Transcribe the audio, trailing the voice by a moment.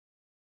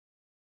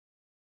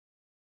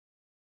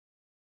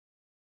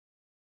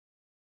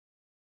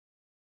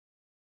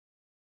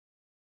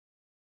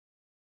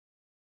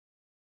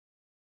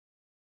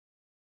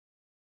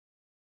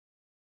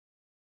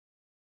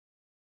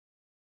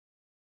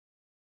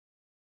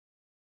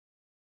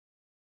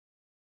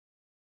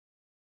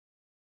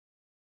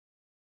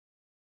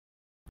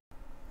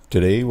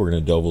Today we're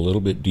going to delve a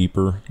little bit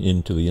deeper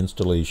into the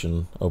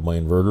installation of my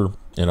inverter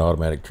and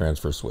automatic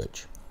transfer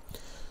switch.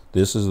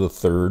 This is the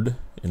third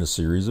in a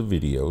series of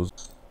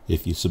videos.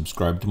 If you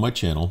subscribe to my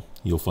channel,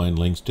 you'll find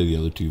links to the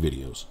other two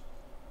videos.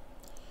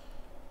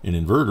 An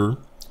inverter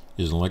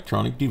is an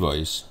electronic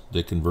device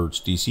that converts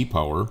DC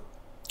power,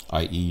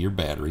 i.e. your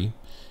battery,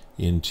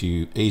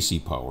 into AC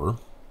power,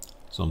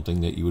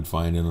 something that you would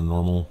find in a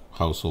normal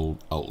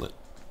household outlet.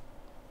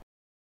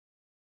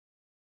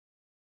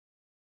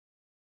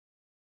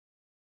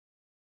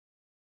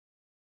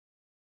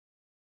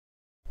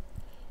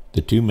 The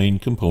two main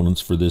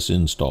components for this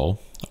install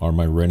are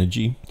my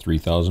Renogy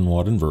 3000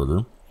 watt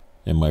inverter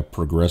and my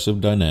Progressive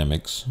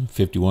Dynamics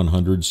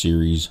 5100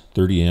 series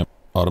 30 amp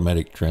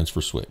automatic transfer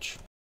switch.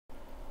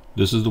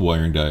 This is the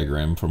wiring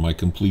diagram for my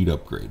complete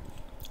upgrade.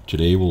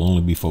 Today we'll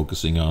only be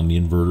focusing on the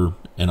inverter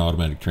and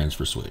automatic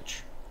transfer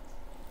switch.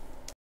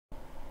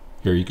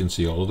 Here you can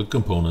see all of the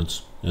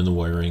components and the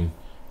wiring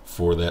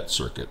for that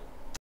circuit.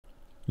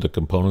 The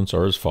components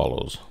are as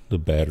follows: the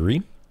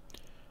battery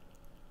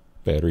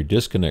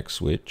disconnect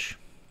switch,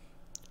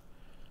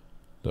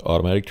 the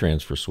automatic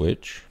transfer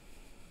switch,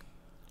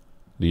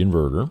 the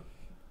inverter,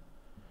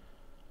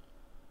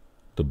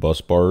 the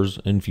bus bars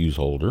and fuse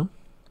holder,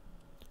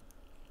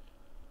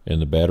 and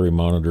the battery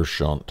monitor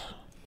shunt.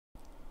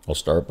 I'll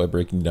start by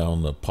breaking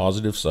down the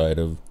positive side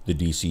of the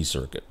DC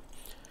circuit.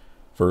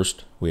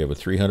 First, we have a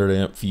 300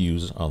 amp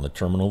fuse on the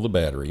terminal of the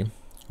battery,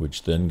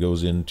 which then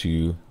goes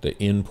into the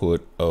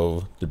input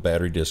of the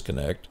battery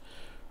disconnect,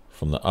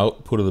 from the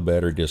output of the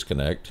battery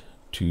disconnect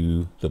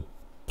to the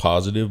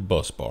positive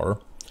bus bar,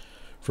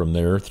 from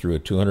there through a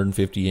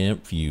 250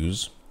 amp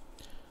fuse,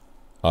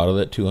 out of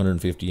that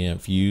 250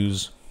 amp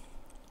fuse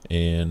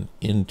and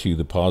into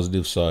the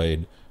positive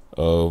side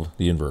of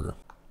the inverter.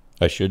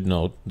 I should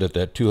note that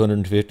that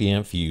 250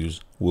 amp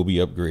fuse will be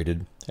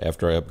upgraded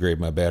after I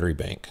upgrade my battery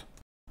bank.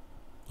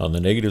 On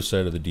the negative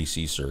side of the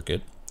DC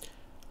circuit,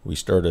 we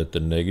start at the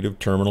negative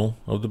terminal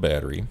of the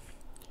battery,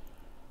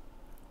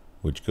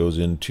 which goes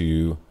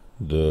into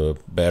the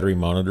battery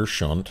monitor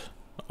shunt,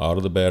 out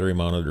of the battery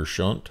monitor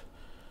shunt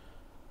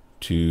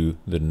to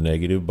the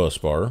negative bus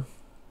bar,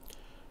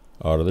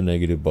 out of the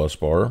negative bus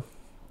bar,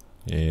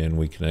 and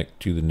we connect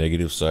to the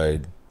negative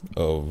side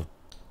of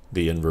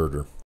the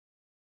inverter.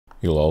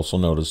 You'll also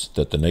notice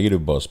that the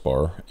negative bus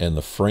bar and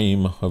the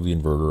frame of the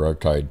inverter are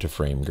tied to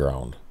frame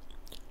ground.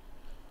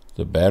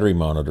 The battery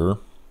monitor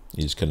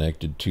is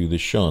connected to the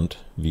shunt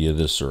via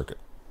this circuit.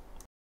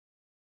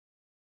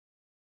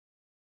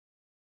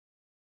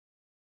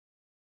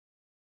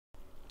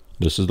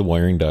 This is the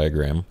wiring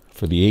diagram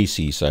for the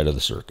AC side of the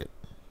circuit.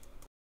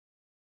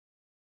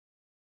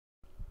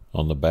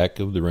 On the back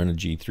of the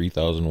Renogy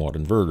 3000 watt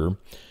inverter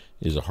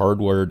is a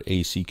hardwired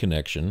AC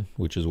connection,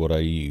 which is what I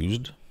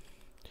used.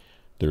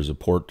 There's a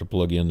port to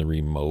plug in the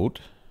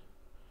remote,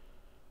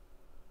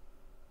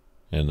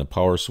 and the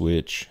power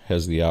switch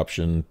has the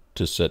option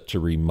to set to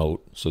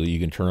remote so that you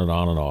can turn it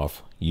on and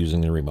off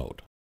using the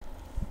remote.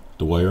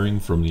 The wiring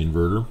from the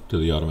inverter to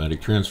the automatic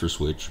transfer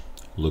switch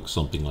looks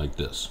something like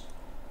this.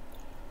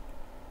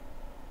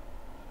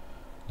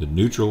 The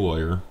neutral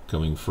wire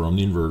coming from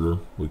the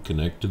inverter would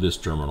connect to this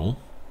terminal,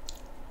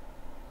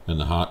 and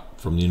the hot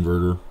from the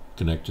inverter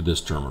connect to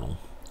this terminal,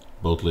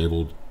 both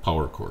labeled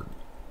power cord.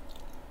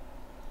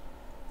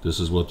 This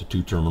is what the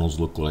two terminals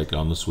look like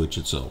on the switch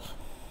itself.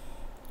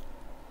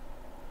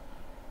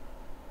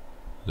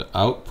 The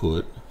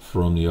output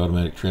from the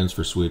automatic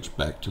transfer switch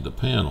back to the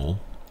panel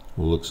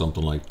will look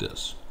something like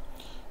this.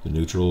 The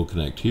neutral will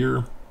connect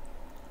here,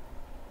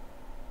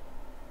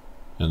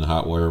 and the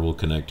hot wire will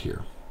connect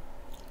here.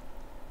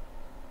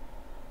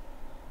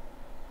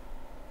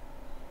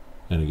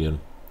 And again,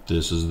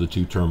 this is the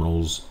two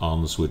terminals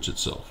on the switch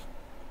itself.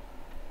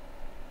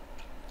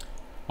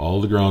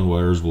 All the ground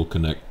wires will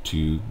connect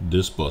to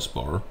this bus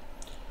bar,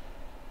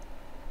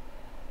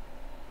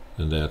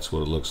 and that's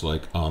what it looks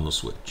like on the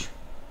switch.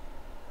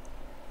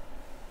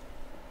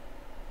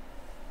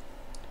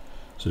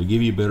 So to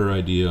give you a better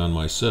idea on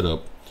my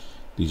setup,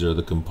 these are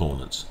the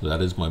components.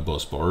 That is my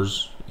bus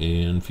bars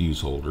and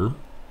fuse holder.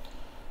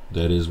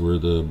 That is where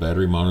the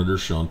battery monitor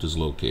shunt is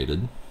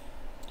located.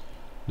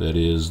 That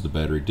is the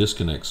battery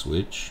disconnect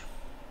switch.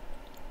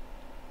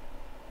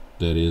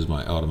 That is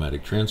my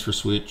automatic transfer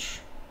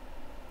switch.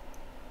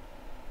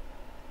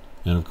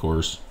 And of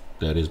course,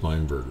 that is my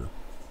inverter.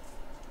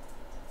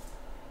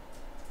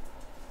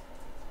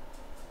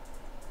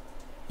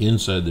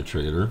 Inside the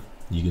trailer,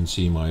 you can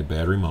see my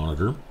battery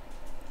monitor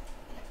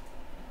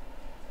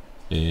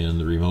and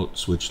the remote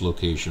switch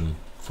location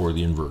for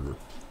the inverter.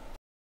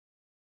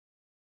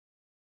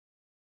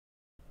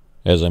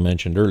 As I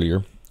mentioned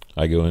earlier,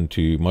 I go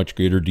into much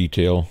greater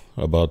detail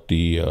about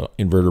the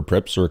inverter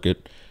prep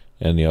circuit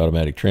and the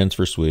automatic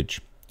transfer switch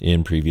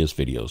in previous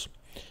videos.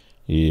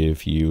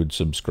 If you would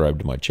subscribe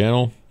to my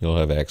channel, you'll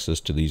have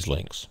access to these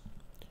links.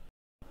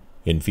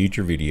 In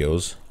future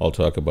videos, I'll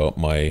talk about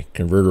my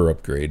converter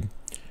upgrade,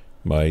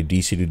 my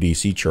DC to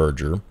DC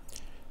charger,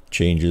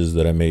 changes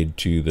that I made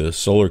to the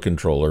solar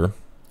controller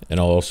and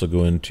I'll also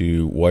go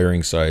into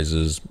wiring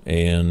sizes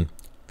and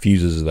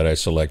fuses that I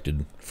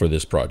selected for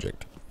this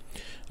project.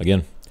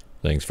 Again,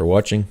 thanks for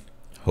watching.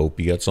 Hope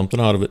you got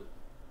something out of it.